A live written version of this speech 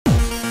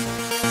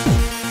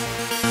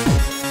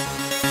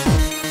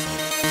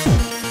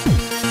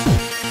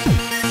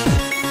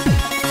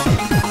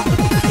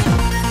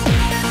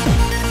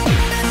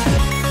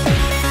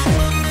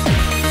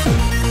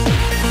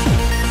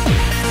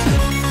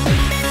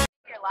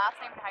last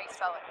name and how you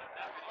spell it.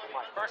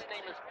 My first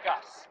name is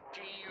Gus,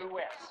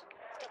 G-U-S.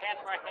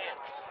 Hanrahan,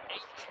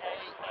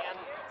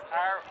 H-A-N-R-A-H-A-N.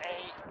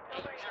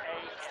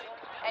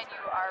 And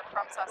you are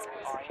from Sussex.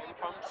 I am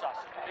from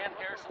Sussex. Been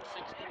here since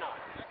 '69.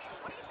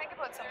 What do you think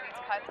about some of these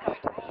cuts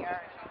coming to the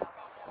yard?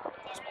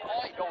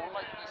 I don't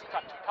like these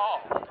cuts at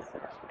all. There's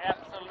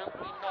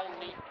absolutely no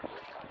need for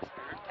these cuts.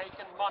 They're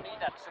taking money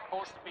that's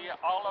supposed to be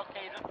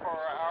allocated for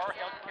our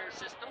healthcare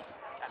system,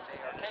 and they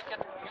are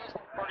taking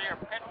using for their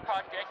pet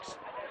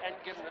projects and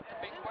giving it to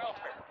big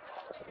welfare.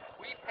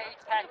 We pay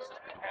taxes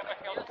to have a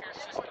healthcare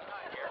system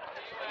here.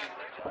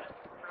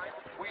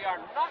 We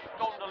are not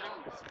going to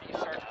lose these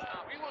services.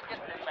 We will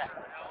get them back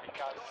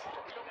because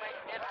we'll make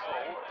dead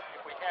road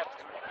if we have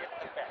to get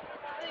them back.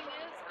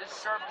 This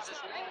service is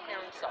lean here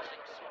in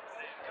Sussex.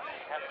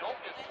 They have no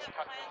business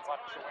cutting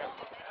whatsoever.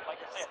 Like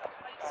I said,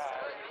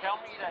 tell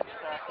me that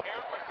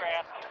Karen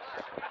McGrath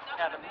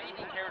had a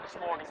meeting here this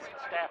morning with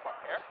staff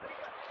up there,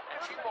 and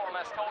she more or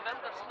less told them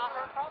that's not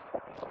her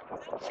problem.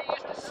 She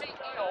is the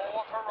CEO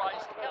of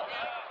Horizon Health.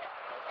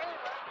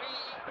 We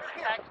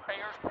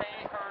taxpayers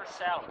pay her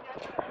salary.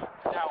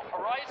 Now,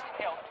 Horizon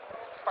Health,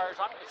 as far as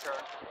I'm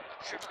concerned,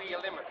 should be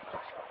eliminated.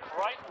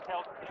 Horizon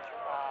Health,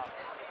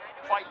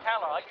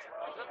 Vitalite,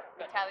 is it?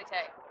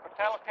 Vitalite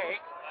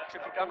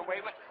should be done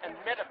away with, and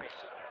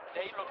Medibase.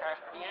 They look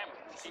after the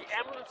ambulance. The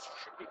ambulance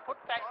should be put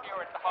back here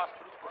at the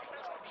hospital where it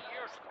used to be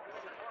years ago.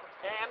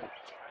 And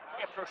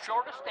if they're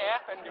short of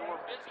staff and they were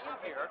busy in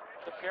here,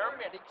 the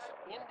paramedics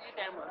in these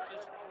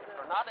ambulances, if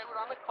they're not out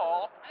on a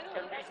call,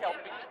 can be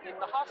helping in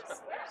the hospital.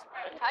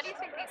 How do you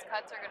think these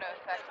cuts are going to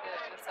affect the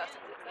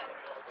Sussexes then?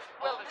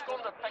 Well, it's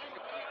going to affect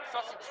the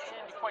Sussex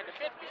community quite a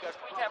bit because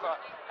we have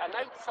an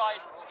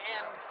outside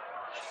and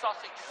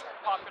Sussex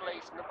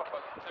population of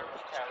about 30,000.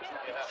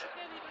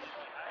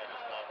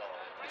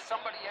 If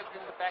somebody out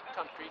in the back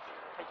country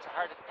takes a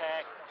heart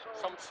attack,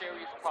 some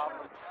serious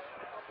problem,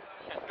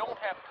 and don't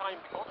have time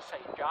to go to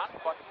St. John,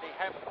 but they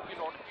have, a few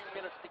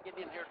minutes to get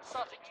in here to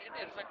Sussex, it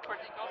is a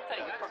critical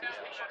thing for these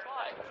people's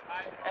lives.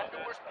 And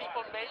there was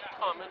people made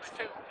comments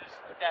too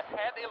that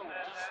had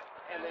illnesses,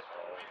 and if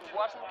it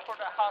wasn't for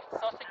the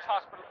Sussex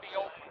Hospital to be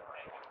open,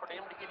 for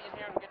them to get in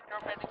here and get their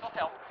medical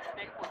help,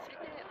 they would be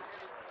dead.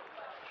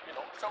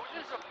 So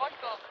it is a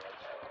vital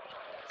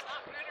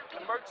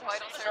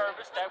emergency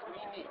service that we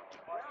need.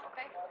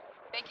 Okay.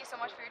 Thank you so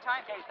much for your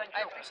time. Okay, thank you.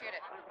 I appreciate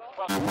it.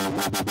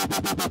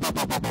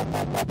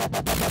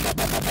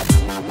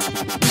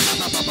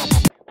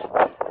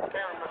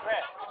 Karen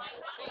McGrath,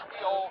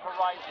 CEO of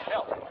Horizon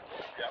Health.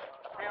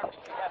 Apparently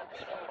she had a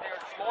meeting there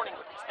this morning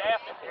with the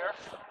staff in there.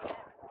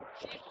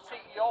 She's the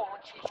CEO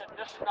and she said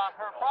this is not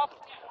her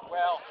problem.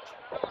 Well,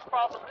 whose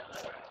problem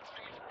is it?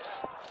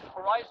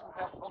 Horizon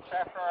Health looks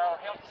after our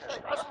health care.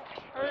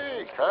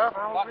 Hey, Cap.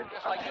 But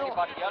just like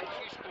anybody else,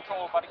 she's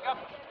controlled by the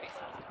government.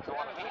 So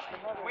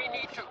we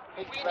need to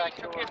get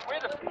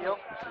rid of the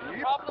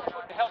problems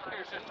with the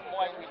healthcare system.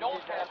 Why we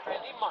don't have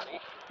any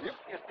money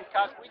is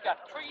because we got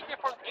 3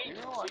 different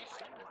agencies.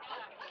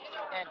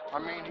 And I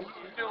mean, he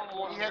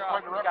had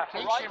job. quite a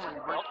reputation when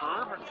he worked for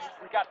Urban.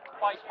 We got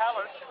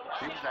Vitality.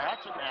 He was the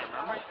hatchet man,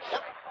 remember?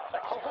 Yep.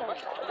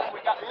 We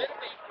got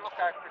Medibase to look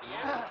after the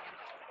ambulance.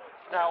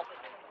 Now,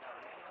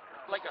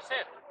 like I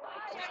said,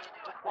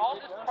 all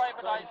this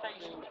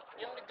privatization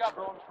in the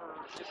government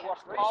is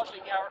what's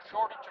causing our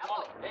shortage of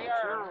money. They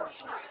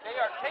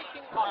are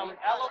taking money,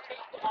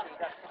 allocating money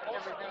that's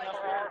supposed to be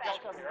for our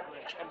health care,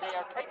 and they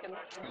are taking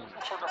using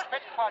for their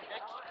pet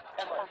projects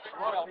and for big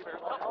welfare.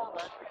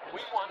 We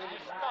want to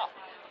stop.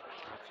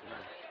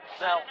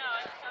 Now,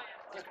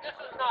 if this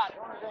is not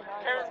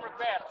Karen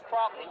McGrath's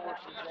problem, where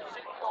she's the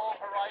CEO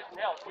of Horizon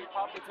Health, we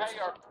probably pay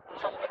her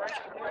something like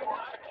 $600,000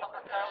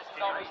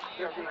 a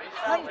year.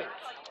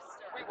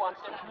 We want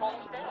them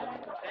closed down.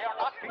 They are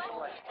not doing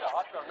their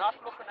job. They're not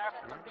looking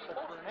after the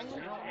people. And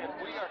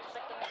we are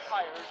sick and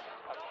tired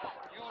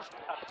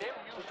of them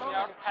using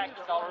our tax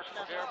dollars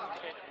for their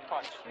pet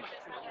projects.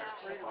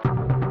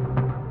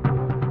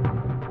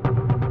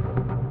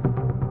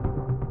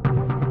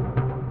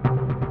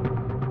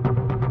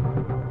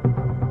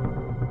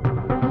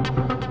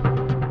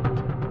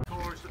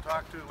 To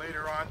talk to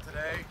later on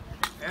today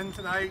and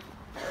tonight,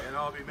 and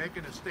I'll be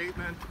making a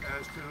statement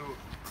as to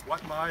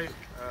what my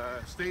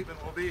statement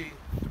will be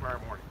tomorrow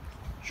morning.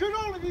 Should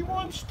only be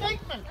one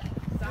statement.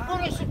 You're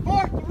going to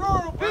support the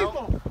rural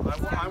people.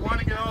 I want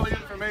to get all the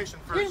information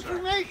first.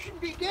 Information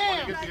be I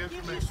damned. want to get the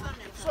information.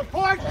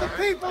 Support the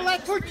people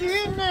that put you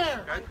in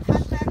there. Okay?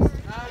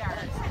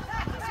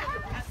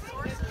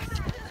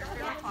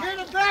 Get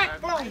a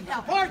backbone.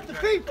 Support the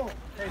people.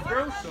 Hey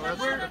Bruce, so that's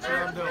what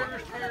I'm doing.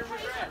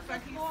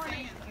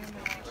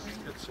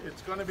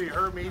 It's going to be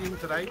her meeting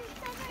tonight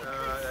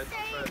at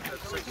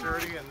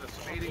 6:30, and this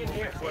meeting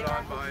will be put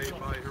on by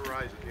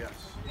Horizon. Yes,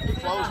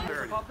 closed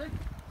 30.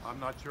 I'm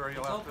not sure.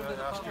 You'll have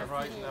to ask your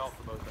Horizon Health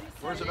about that.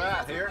 Where's it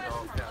at? Here?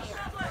 Oh, yes.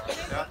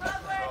 Yeah.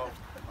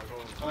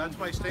 So that's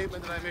my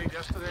statement that I made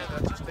yesterday.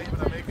 That's the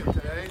statement I'm making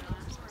today.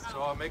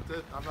 So I'll make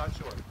the. I'm not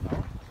sure.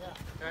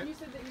 Okay? You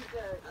said that you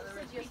said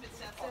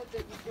that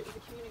it was a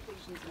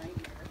communications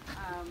nightmare.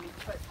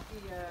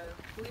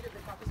 the leader of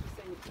the caucus was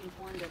saying he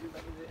informed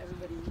everybody, that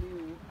everybody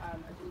knew. I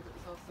believe it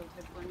was also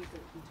Ted Fleming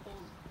that he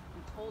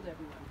told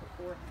everyone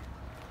beforehand.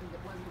 It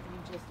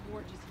wasn't that you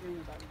weren't just hearing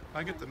about it.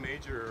 I get the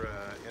major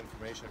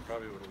information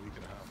probably about a week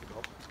and a half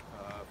ago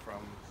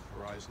from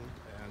Horizon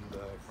and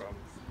from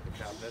the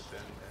cabinet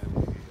and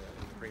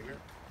the premier.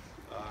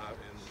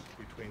 And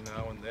between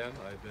now and then,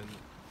 I've been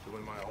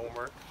doing my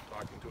homework,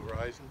 talking to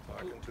Horizon,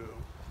 talking to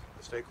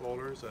the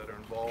stakeholders that are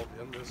involved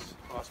in this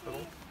hospital.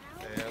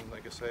 And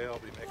like I say, I'll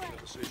be making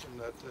a decision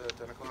at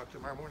 10 o'clock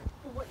tomorrow morning.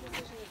 What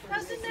decision is there?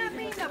 Doesn't that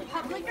mean the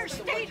public are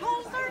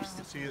stakeholders?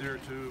 It's either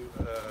to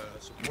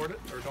support it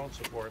or don't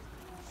support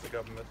the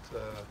government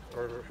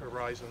or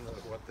Horizon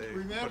of what they put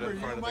Remember, in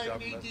front you of the might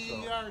government. need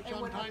So DER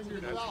sometime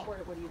yourself.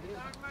 What do you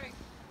do?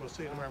 we'll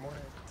see you tomorrow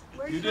morning.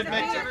 You did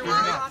make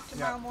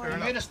tomorrow You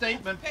made a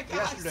statement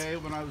yesterday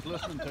when I was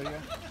listening to you.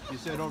 You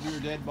said over your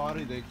dead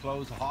body they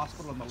close the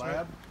hospital and the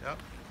lab. Yep.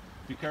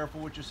 Be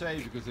careful what you say,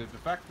 because if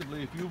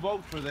effectively, if you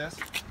vote for this,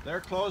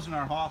 they're closing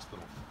our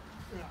hospital.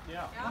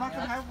 Yeah. We're not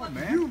going to have one,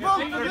 man. You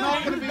vote for There's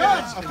not going to be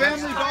this. a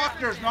family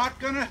doctor is not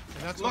going to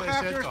that's look what I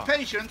said, after his Tom.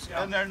 patients,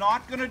 and they're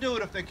not going to do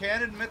it if they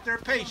can't admit their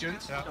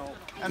patients. Yeah.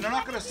 And they're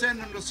not going to send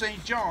them to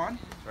St. John.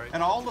 Right.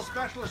 And all the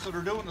specialists that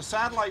are doing the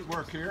satellite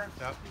work here,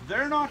 Yep.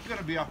 they're not going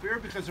to be up here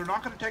because they're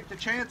not going to take the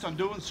chance on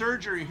doing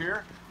surgery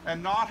here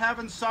and not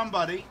having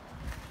somebody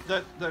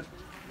that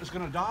is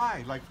going to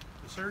die. Like,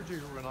 The surgery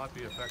will not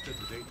be affected.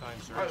 The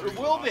daytime surgery it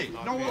will be.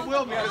 No, it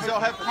will be, because they'll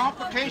have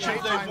complications.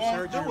 They Daytime won't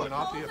surgery do will it.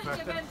 not be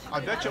affected. I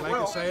bet you And like I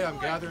will. say, I'm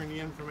gathering the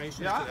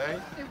information Yeah.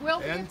 today It will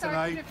be and affected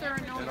tonight, if there are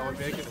no and I'll be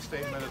nurses. making a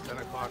statement at 10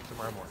 o'clock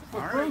tomorrow morning. All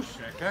right. Bruce,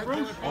 Okay?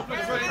 Bruce,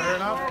 Fair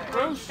enough?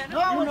 Bruce, No,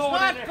 you it's know not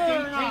that if fair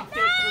they enough. take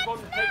this, they're going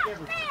to take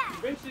everything.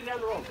 Eventually down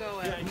the road.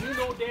 Yeah, and you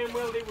know damn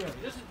well they will.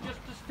 This is just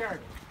the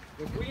starting.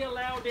 If we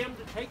allow them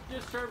to take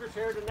this service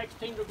here, the next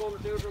thing they're going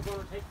to do is they're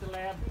going to take the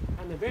lab,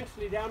 and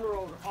eventually down the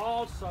road,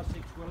 all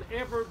Sussex will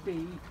ever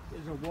be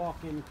is a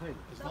walk-in clinic.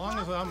 As long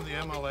as I'm the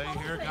MLA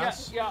here,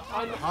 Gus, Yeah,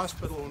 I the know.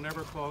 hospital will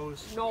never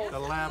close. No. The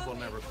lab will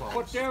never close.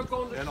 But they're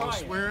going to And try I'll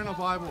it. swear in a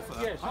Bible for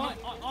that. Yes,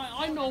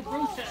 I know,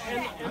 Bruce,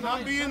 and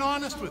I'm being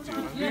honest with you.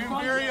 I'm Yes,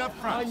 being very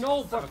upfront. I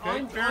know, but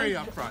Okay? Very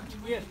upfront.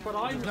 Yes,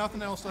 but There's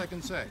nothing else I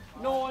can say.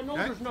 No, I know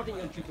Okay? there's nothing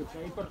else you can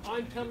say, but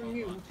I'm telling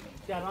you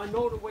that I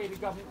know the way the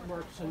government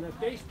works, and if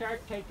they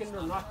start taking,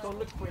 they're not going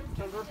to quit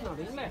till there's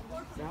nothing left.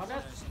 Now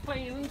that's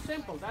plain and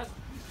simple.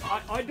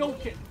 I don't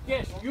care.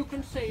 Yes, you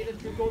can say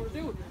that you're going to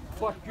do it,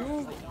 but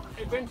you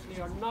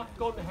eventually are not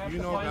going to have You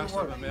to know find best the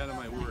I'm word. a man of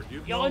my word.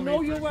 You've Yeah, I known know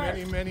me you for are.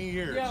 many, many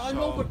years. Yeah, I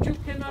know, so but you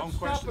cannot don't stop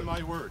question it.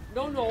 my word.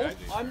 No, Okay?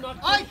 I'm not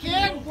I questioning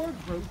can. your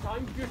word, Bruce.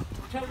 I'm just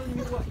telling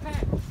you a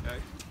fact. Okay?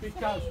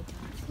 Because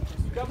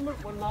the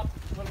government will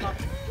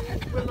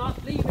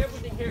not leave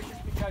everything here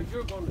just because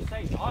you're going to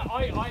say it.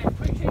 I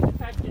appreciate the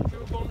fact that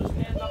you're going to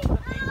stand up for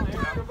the people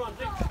here in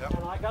Brunswick,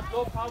 and I got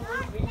no problem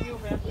with it. Me and you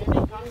have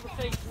many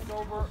conversations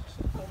over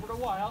the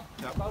while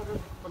about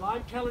it. But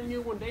I'm telling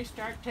you, when they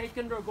start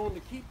taking, they're going to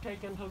keep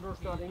taking until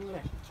there's nothing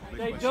left. Make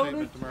They my done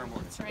statement it. tomorrow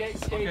morning.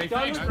 They've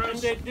done it, and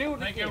they do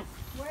it again.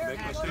 Make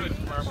my statement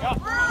tomorrow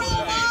morning.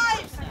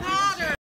 Lives matter.